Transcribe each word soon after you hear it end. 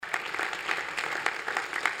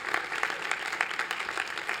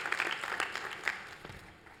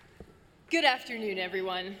Good afternoon,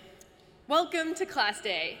 everyone. Welcome to Class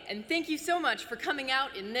Day, and thank you so much for coming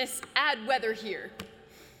out in this ad weather here.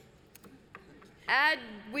 Add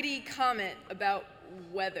witty comment about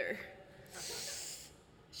weather.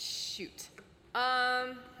 Shoot.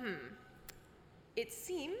 It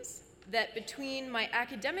seems that between my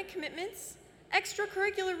academic commitments,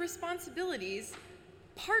 extracurricular responsibilities,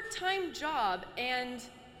 part-time job, and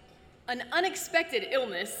an unexpected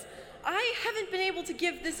illness, I haven't been able to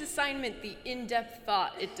give this assignment the in-depth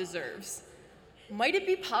thought it deserves. Might it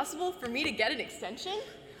be possible for me to get an extension?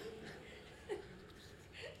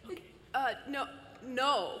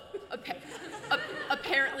 No.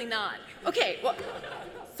 Apparently not. Okay, well,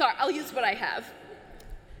 sorry, I'll use what I have.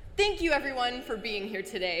 Thank you, everyone, for being here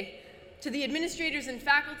today. To the administrators and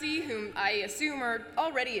faculty, whom I assume are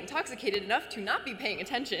already intoxicated enough to not be paying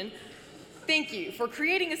attention, thank you for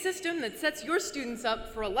creating a system that sets your students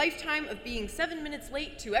up for a lifetime of being 7 minutes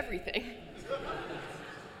late to everything.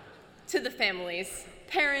 To the families,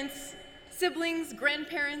 parents, siblings,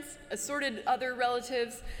 grandparents, assorted other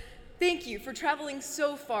relatives, thank you for traveling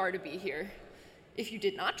so far to be here. If you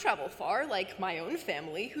did not travel far, like my own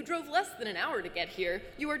family, who drove less than an hour to get here,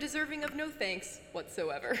 you are deserving of no thanks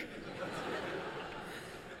whatsoever.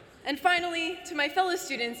 And finally, to my fellow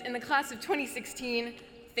students in the class of 2016,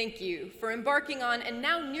 thank you for embarking on and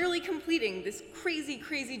now nearly completing this crazy,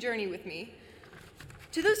 crazy journey with me.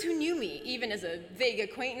 To those who knew me, even as a vague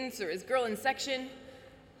acquaintance or as girl in section,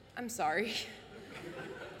 I'm sorry.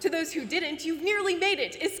 To those who didn't, you've nearly made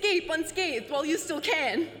it. Escape unscathed while you still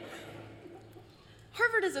can.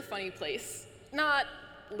 Harvard is a funny place. Not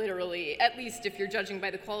literally, at least if you're judging by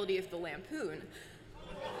the quality of the lampoon.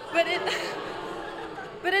 But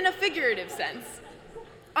in a figurative sense.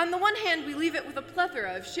 On the one hand, we leave it with a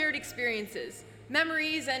plethora of shared experiences,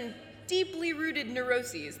 memories, and deeply rooted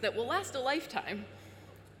neuroses that will last a lifetime.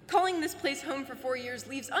 Calling this place home for 4 years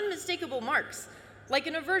leaves unmistakable marks, like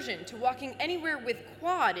an aversion to walking anywhere with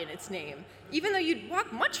quad in its name, even though you'd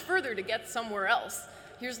walk much further to get somewhere else.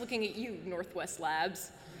 Here's looking at you, Northwest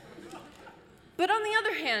Labs. But on the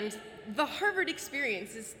other hand, the Harvard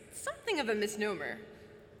experience is something of a misnomer.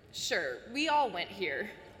 Sure, we all went here,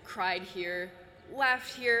 cried here,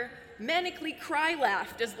 laughed here, manically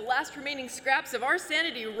cry-laughed as the last remaining scraps of our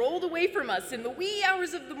sanity rolled away from us in the wee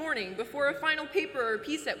hours of the morning before a final paper or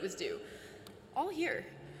P-set was due. All here.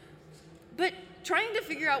 But trying to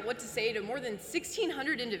figure out what to say to more than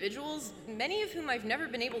 1,600 individuals, many of whom I've never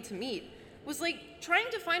been able to meet, was like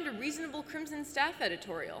trying to find a reasonable Crimson staff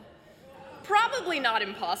editorial. Probably not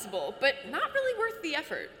impossible, but not really worth the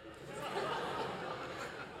effort.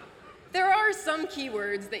 There are some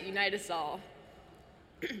keywords that unite us all.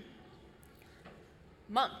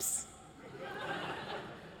 Mumps,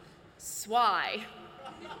 swy,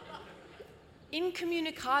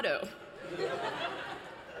 incommunicado,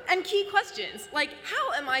 and key questions like,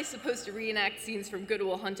 how am I supposed to reenact scenes from Good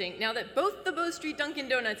Will Hunting now that both the Bow Street Dunkin'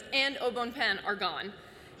 Donuts and Au Bon Pain are gone?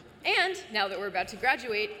 And now that we're about to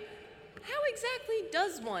graduate, how exactly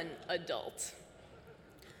does one adult?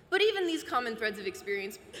 But even these common threads of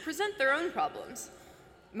experience present their own problems.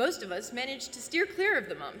 Most of us manage to steer clear of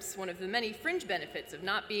the mumps, one of the many fringe benefits of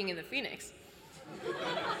not being in the Phoenix.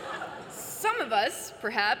 Some of us,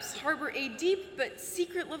 perhaps, harbor a deep but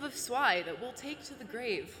secret love of swy that we'll take to the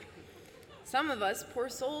grave. Some of us, poor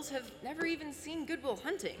souls, have never even seen Good Will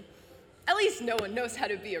Hunting. At least no one knows how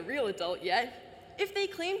to be a real adult yet. If they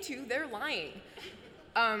claim to, they're lying.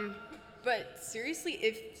 But seriously,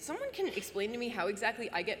 if someone can explain to me how exactly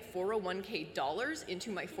I get 401k dollars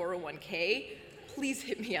into my 401k, please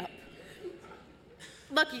hit me up.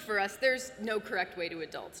 Lucky for us, there's no correct way to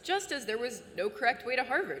adults, just as there was no correct way to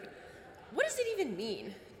Harvard. What does it even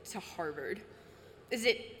mean to Harvard? Is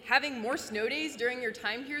it having more snow days during your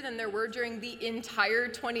time here than there were during the entire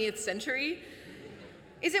 20th century?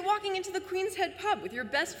 Is it walking into the Queen's Head pub with your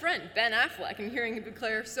best friend, Ben Affleck, and hearing him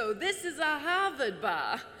declare, "So this is a Harvard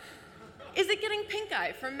bar"? Is it getting pink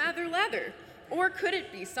eye from Mather Lather? Or could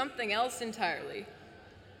it be something else entirely?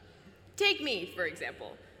 Take me, for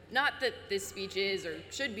example. Not that this speech is or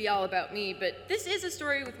should be all about me, but this is a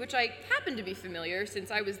story with which I happen to be familiar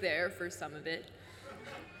since I was there for some of it.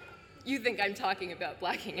 You think I'm talking about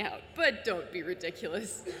blacking out, but don't be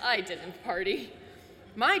ridiculous. I didn't party.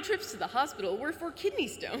 My trips to the hospital were for kidney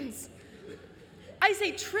stones. I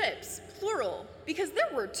say trips, plural, because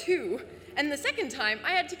there were 2, and the second time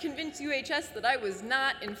I had to convince UHS that I was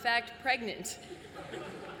not, in fact, pregnant.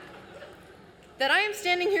 That I am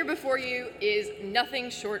standing here before you is nothing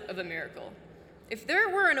short of a miracle. If there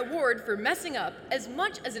were an award for messing up as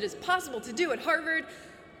much as it is possible to do at Harvard,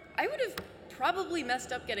 I would have probably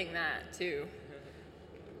messed up getting that, too.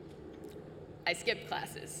 I skipped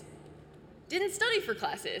classes. Didn't study for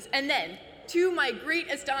classes, and then, to my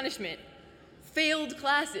great astonishment, failed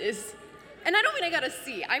classes. And I don't mean I got a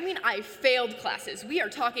C, I mean I failed classes. We are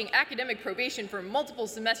talking academic probation for multiple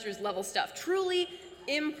semesters level stuff. Truly,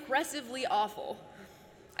 impressively awful.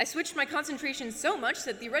 I switched my concentration so much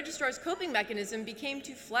that the registrar's coping mechanism became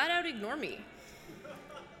to flat out ignore me.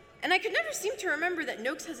 And I could never seem to remember that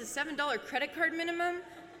Noakes has a $7 credit card minimum,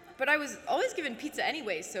 but I was always given pizza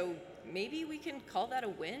anyway, so maybe we can call that a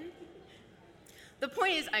win? The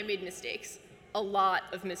point is, I made mistakes. A lot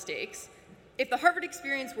of mistakes. If the Harvard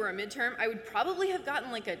experience were a midterm, I would probably have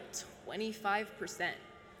gotten like a 25%.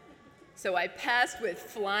 So I passed with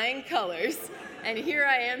flying colors, and here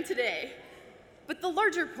I am today. But the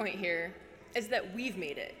larger point here is that we've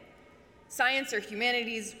made it. Science or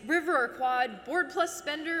humanities, river or quad, board plus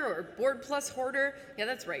spender or board plus hoarder. Yeah,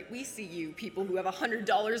 that's right, we see you, people who have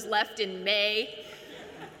 $100 left in May.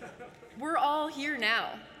 We're all here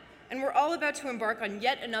now, and we're all about to embark on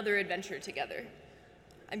yet another adventure together.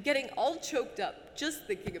 I'm getting all choked up just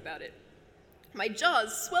thinking about it. My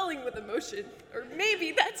jaw's swelling with emotion, or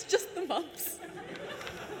maybe that's just the mumps.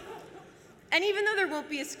 And even though there won't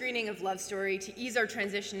be a screening of Love Story to ease our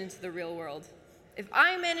transition into the real world, if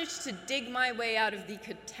I manage to dig my way out of the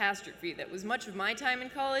catastrophe that was much of my time in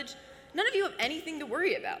college, none of you have anything to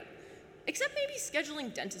worry about, except maybe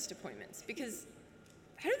scheduling dentist appointments, because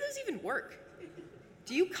how do those even work?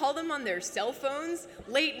 Do you call them on their cell phones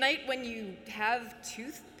late night when you have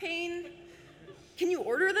tooth pain? Can you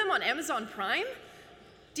order them on Amazon Prime?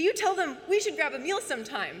 Do you tell them, we should grab a meal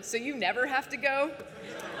sometime so you never have to go?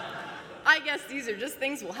 I guess these are just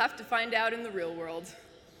things we'll have to find out in the real world.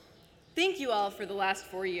 Thank you all for the last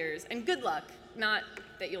 4 years, and good luck, not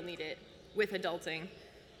that you'll need it, with adulting.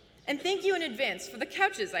 And thank you in advance for the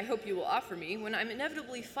couches I hope you will offer me when I'm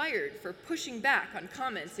inevitably fired for pushing back on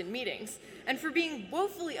comments in meetings, and for being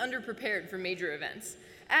woefully underprepared for major events.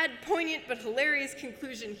 Add poignant but hilarious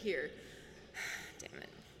conclusion here. Damn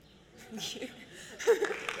it.